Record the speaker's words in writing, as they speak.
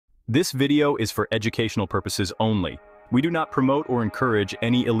This video is for educational purposes only. We do not promote or encourage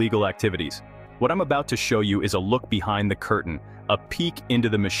any illegal activities. What I'm about to show you is a look behind the curtain, a peek into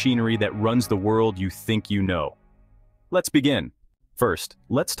the machinery that runs the world you think you know. Let's begin. First,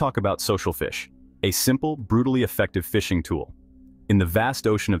 let's talk about Social Fish, a simple, brutally effective fishing tool. In the vast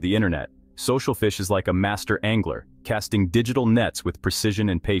ocean of the internet, Social Fish is like a master angler, casting digital nets with precision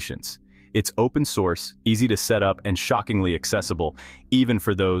and patience. It's open source, easy to set up, and shockingly accessible, even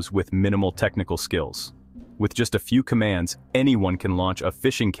for those with minimal technical skills. With just a few commands, anyone can launch a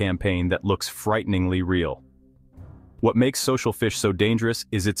phishing campaign that looks frighteningly real. What makes Social Fish so dangerous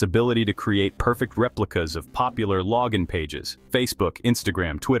is its ability to create perfect replicas of popular login pages, Facebook,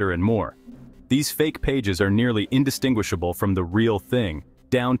 Instagram, Twitter, and more. These fake pages are nearly indistinguishable from the real thing,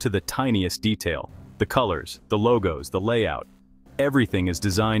 down to the tiniest detail. The colors, the logos, the layout. Everything is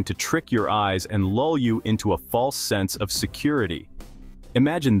designed to trick your eyes and lull you into a false sense of security.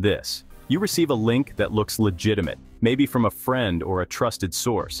 Imagine this. You receive a link that looks legitimate, maybe from a friend or a trusted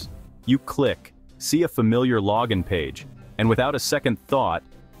source. You click, see a familiar login page, and without a second thought,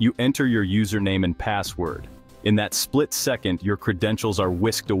 you enter your username and password. In that split second, your credentials are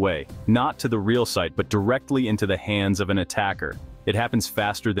whisked away, not to the real site, but directly into the hands of an attacker. It happens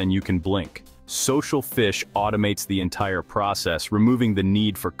faster than you can blink. Social Fish automates the entire process, removing the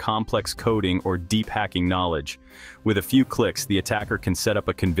need for complex coding or deep hacking knowledge. With a few clicks, the attacker can set up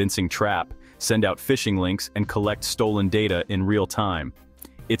a convincing trap, send out phishing links, and collect stolen data in real time.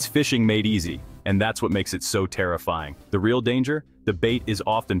 It's phishing made easy, and that's what makes it so terrifying. The real danger? The bait is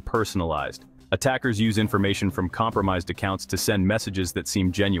often personalized. Attackers use information from compromised accounts to send messages that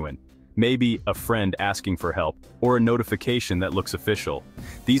seem genuine. Maybe a friend asking for help, or a notification that looks official.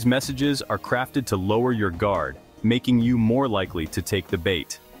 These messages are crafted to lower your guard, making you more likely to take the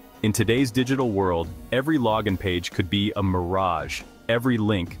bait. In today's digital world, every login page could be a mirage, every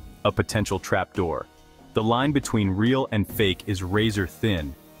link a potential trapdoor. The line between real and fake is razor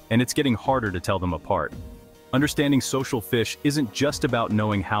thin, and it's getting harder to tell them apart. Understanding Social Fish isn't just about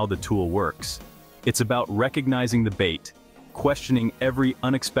knowing how the tool works. It's about recognizing the bait, questioning every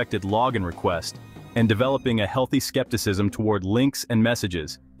unexpected login request, and developing a healthy skepticism toward links and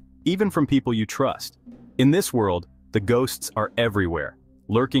messages, even from people you trust. In this world, the ghosts are everywhere,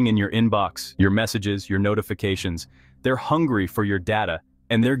 lurking in your inbox, your messages, your notifications. They're hungry for your data,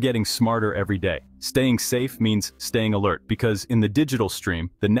 and they're getting smarter every day. Staying safe means staying alert, because in the digital stream,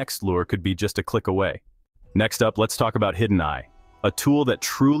 the next lure could be just a click away. Next up, let's talk about Hidden Eye, a tool that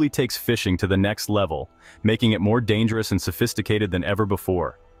truly takes phishing to the next level, making it more dangerous and sophisticated than ever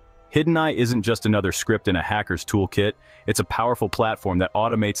before. Hidden Eye isn't just another script in a hacker's toolkit, it's a powerful platform that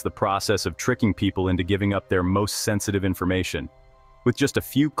automates the process of tricking people into giving up their most sensitive information. With just a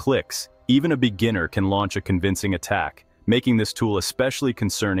few clicks, even a beginner can launch a convincing attack, making this tool especially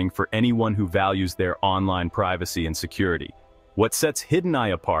concerning for anyone who values their online privacy and security. What sets Hidden Eye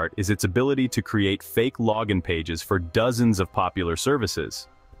apart is its ability to create fake login pages for dozens of popular services.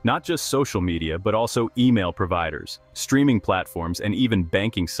 Not just social media, but also email providers, streaming platforms, and even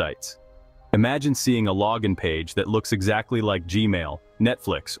banking sites. Imagine seeing a login page that looks exactly like Gmail,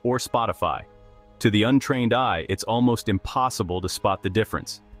 Netflix, or Spotify. To the untrained eye, it's almost impossible to spot the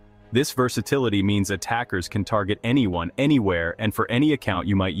difference. This versatility means attackers can target anyone, anywhere, and for any account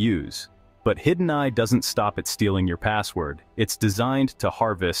you might use. But Hidden Eye doesn't stop at stealing your password. It's designed to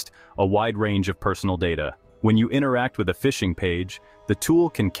harvest a wide range of personal data. When you interact with a phishing page, the tool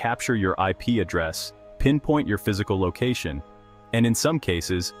can capture your IP address, pinpoint your physical location, and in some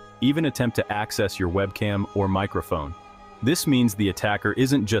cases, even attempt to access your webcam or microphone. This means the attacker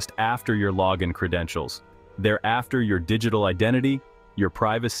isn't just after your login credentials. They're after your digital identity, your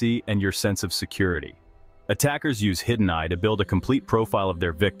privacy, and your sense of security. Attackers use Hidden Eye to build a complete profile of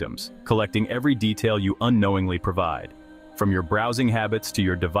their victims, collecting every detail you unknowingly provide. From your browsing habits to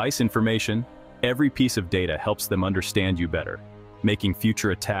your device information, every piece of data helps them understand you better, making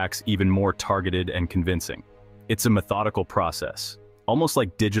future attacks even more targeted and convincing. It's a methodical process, almost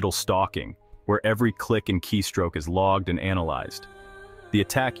like digital stalking, where every click and keystroke is logged and analyzed. The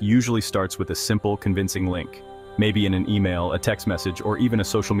attack usually starts with a simple, convincing link, maybe in an email, a text message, or even a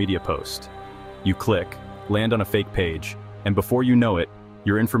social media post. You click, land on a fake page, and before you know it,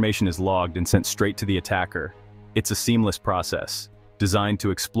 your information is logged and sent straight to the attacker. It's a seamless process, designed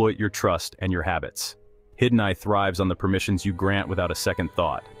to exploit your trust and your habits. Hidden Eye thrives on the permissions you grant without a second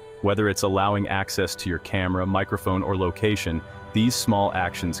thought. Whether it's allowing access to your camera, microphone, or location, these small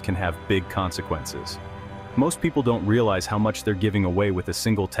actions can have big consequences. Most people don't realize how much they're giving away with a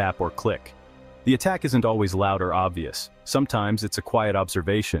single tap or click. The attack isn't always loud or obvious. Sometimes it's a quiet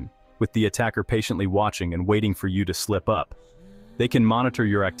observation, with the attacker patiently watching and waiting for you to slip up. They can monitor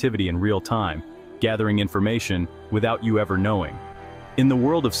your activity in real time, gathering information without you ever knowing. In the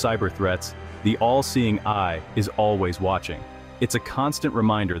world of cyber threats, the all-seeing eye is always watching. It's a constant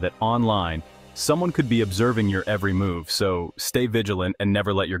reminder that online, someone could be observing your every move, so stay vigilant and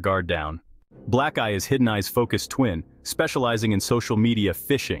never let your guard down. Black Eye is Hidden Eye's focused twin, specializing in social media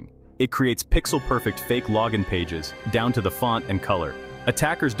phishing. It creates pixel-perfect fake login pages, down to the font and color.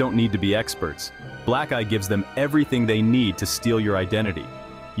 Attackers don't need to be experts. Black Eye gives them everything they need to steal your identity.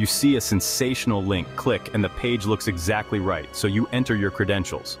 You see a sensational link, click, and the page looks exactly right, so you enter your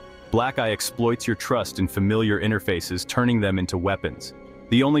credentials. Black Eye exploits your trust in familiar interfaces, turning them into weapons.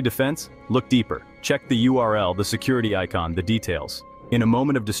 The only defense? Look deeper. Check the URL, the security icon, the details. In a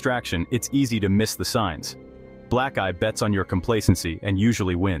moment of distraction, it's easy to miss the signs. Black Eye bets on your complacency and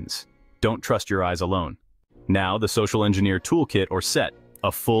usually wins. Don't trust your eyes alone. Now, the Social Engineer Toolkit, or SET,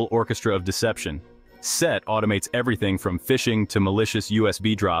 a full orchestra of deception. SET automates everything from phishing to malicious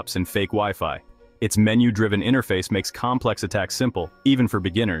USB drops and fake Wi-Fi. Its menu-driven interface makes complex attacks simple, even for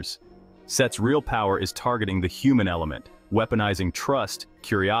beginners. SET's real power is targeting the human element, weaponizing trust,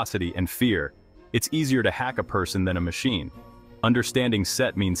 curiosity, and fear. It's easier to hack a person than a machine. Understanding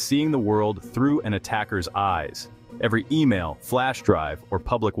SET means seeing the world through an attacker's eyes. Every email, flash drive, or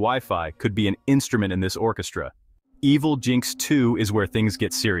public Wi-Fi could be an instrument in this orchestra. Evil Jinx 2 is where things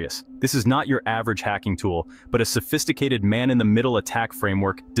get serious. This is not your average hacking tool, but a sophisticated man-in-the-middle attack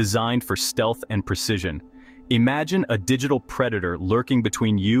framework designed for stealth and precision. Imagine a digital predator lurking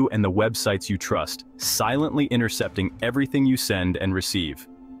between you and the websites you trust, silently intercepting everything you send and receive.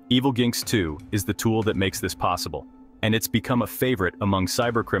 Evil Jinx 2 is the tool that makes this possible, and it's become a favorite among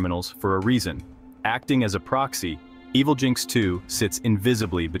cybercriminals for a reason. Acting as a proxy, Evil Jinx 2 sits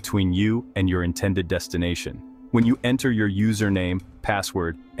invisibly between you and your intended destination. When you enter your username,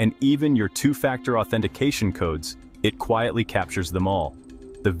 password, and even your two-factor authentication codes, it quietly captures them all.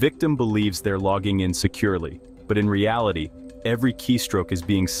 The victim believes they're logging in securely, but in reality, every keystroke is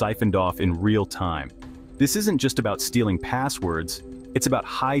being siphoned off in real time. This isn't just about stealing passwords, it's about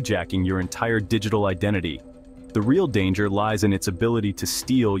hijacking your entire digital identity. The real danger lies in its ability to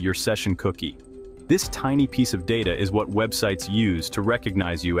steal your session cookie. This tiny piece of data is what websites use to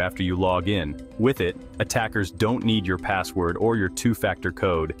recognize you after you log in. With it, attackers don't need your password or your two-factor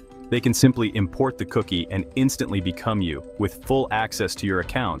code. They can simply import the cookie and instantly become you, with full access to your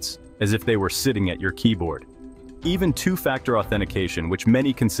accounts, as if they were sitting at your keyboard. Even two-factor authentication, which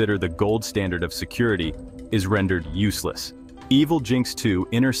many consider the gold standard of security, is rendered useless. Evil Jinx 2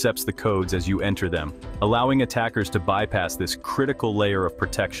 intercepts the codes as you enter them, allowing attackers to bypass this critical layer of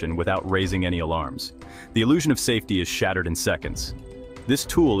protection without raising any alarms. The illusion of safety is shattered in seconds. This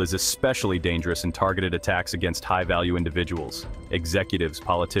tool is especially dangerous in targeted attacks against high-value individuals, executives,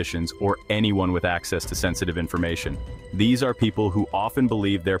 politicians, or anyone with access to sensitive information. These are people who often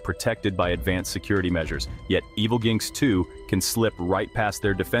believe they're protected by advanced security measures, yet Evil Jinx 2 can slip right past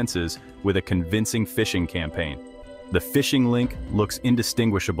their defenses with a convincing phishing campaign. The phishing link looks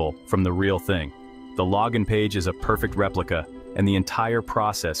indistinguishable from the real thing. The login page is a perfect replica, and the entire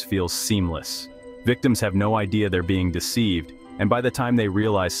process feels seamless. Victims have no idea they're being deceived, and by the time they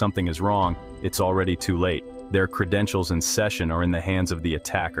realize something is wrong, it's already too late. Their credentials and session are in the hands of the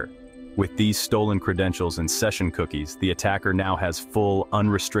attacker. With these stolen credentials and session cookies, the attacker now has full,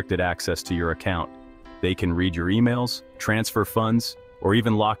 unrestricted access to your account. They can read your emails, transfer funds, or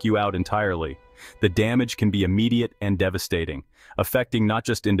even lock you out entirely. The damage can be immediate and devastating, affecting not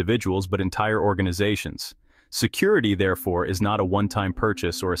just individuals but entire organizations. Security, therefore, is not a one-time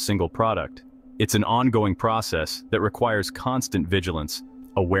purchase or a single product. It's an ongoing process that requires constant vigilance,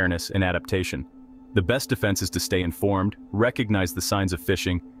 awareness, and adaptation. The best defense is to stay informed, recognize the signs of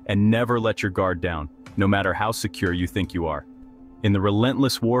phishing, and never let your guard down, no matter how secure you think you are. In the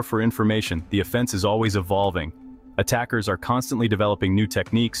relentless war for information, the offense is always evolving. Attackers are constantly developing new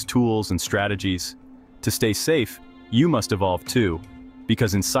techniques, tools, and strategies. To stay safe, you must evolve too,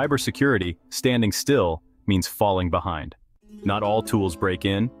 because in cybersecurity, standing still means falling behind. Not all tools break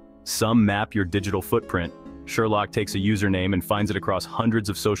in. Some map your digital footprint. Sherlock takes a username and finds it across hundreds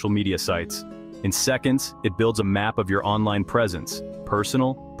of social media sites. In seconds, it builds a map of your online presence,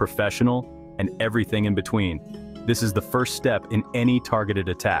 personal, professional, and everything in between. This is the first step in any targeted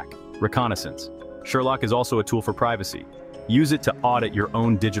attack, reconnaissance. Sherlock is also a tool for privacy. Use it to audit your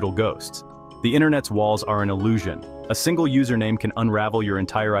own digital ghosts. The internet's walls are an illusion. A single username can unravel your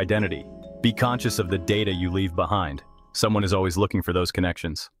entire identity. Be conscious of the data you leave behind. Someone is always looking for those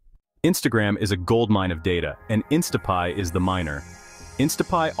connections. Instagram is a goldmine of data, and Instapy is the miner.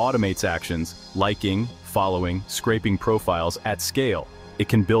 Instapy automates actions, liking, following, scraping profiles at scale. It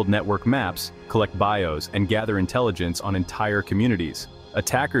can build network maps, collect bios, and gather intelligence on entire communities.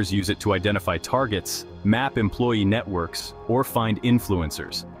 Attackers use it to identify targets, map employee networks, or find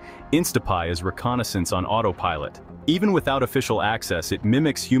influencers. Instapy is reconnaissance on autopilot. Even without official access, it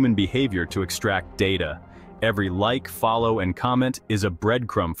mimics human behavior to extract data. Every like, follow, and comment is a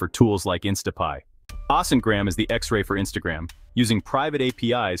breadcrumb for tools like Instapy. OSINTgram is the X-ray for Instagram, using private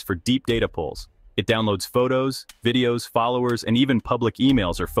APIs for deep data pulls. It downloads photos, videos, followers, and even public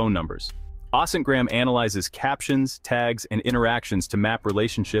emails or phone numbers. OSINTgram analyzes captions, tags, and interactions to map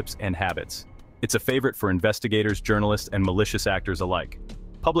relationships and habits. It's a favorite for investigators, journalists, and malicious actors alike.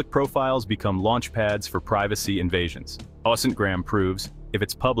 Public profiles become launchpads for privacy invasions. OSINTgram proves, if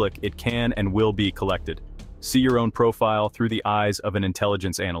it's public, it can and will be collected. See your own profile through the eyes of an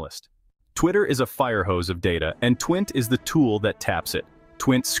intelligence analyst. Twitter is a fire hose of data, and Twint is the tool that taps it.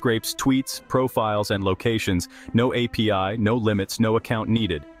 Twint scrapes tweets, profiles, and locations. No API, no limits, no account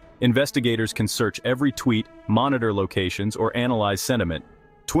needed. Investigators can search every tweet, monitor locations, or analyze sentiment.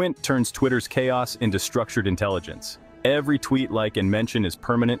 Twint turns Twitter's chaos into structured intelligence. Every tweet, like, and mention is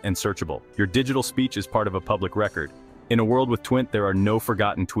permanent and searchable. Your digital speech is part of a public record. In a world with Twint, there are no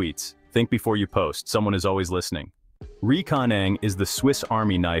forgotten tweets. Think before you post, someone is always listening. Reconnaissance is the Swiss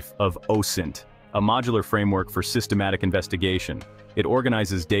Army knife of OSINT, a modular framework for systematic investigation. It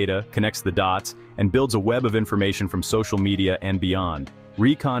organizes data, connects the dots, and builds a web of information from social media and beyond.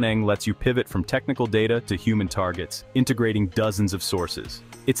 Reconnaissance lets you pivot from technical data to human targets, integrating dozens of sources.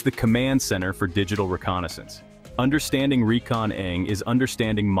 It's the command center for digital reconnaissance. Understanding Reconnaissance is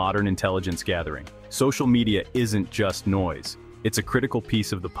understanding modern intelligence gathering. Social media isn't just noise. It's a critical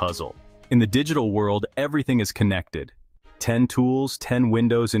piece of the puzzle. In the digital world, everything is connected. 10 tools, 10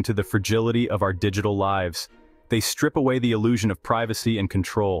 windows into the fragility of our digital lives. They strip away the illusion of privacy and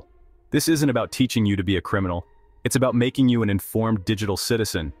control. This isn't about teaching you to be a criminal. It's about making you an informed digital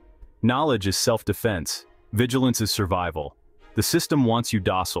citizen. Knowledge is self-defense. Vigilance is survival. The system wants you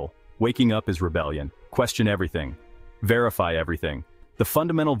docile. Waking up is rebellion. Question everything. Verify everything. The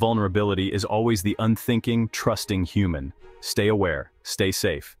fundamental vulnerability is always the unthinking, trusting human. Stay aware. Stay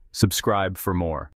safe. Subscribe for more.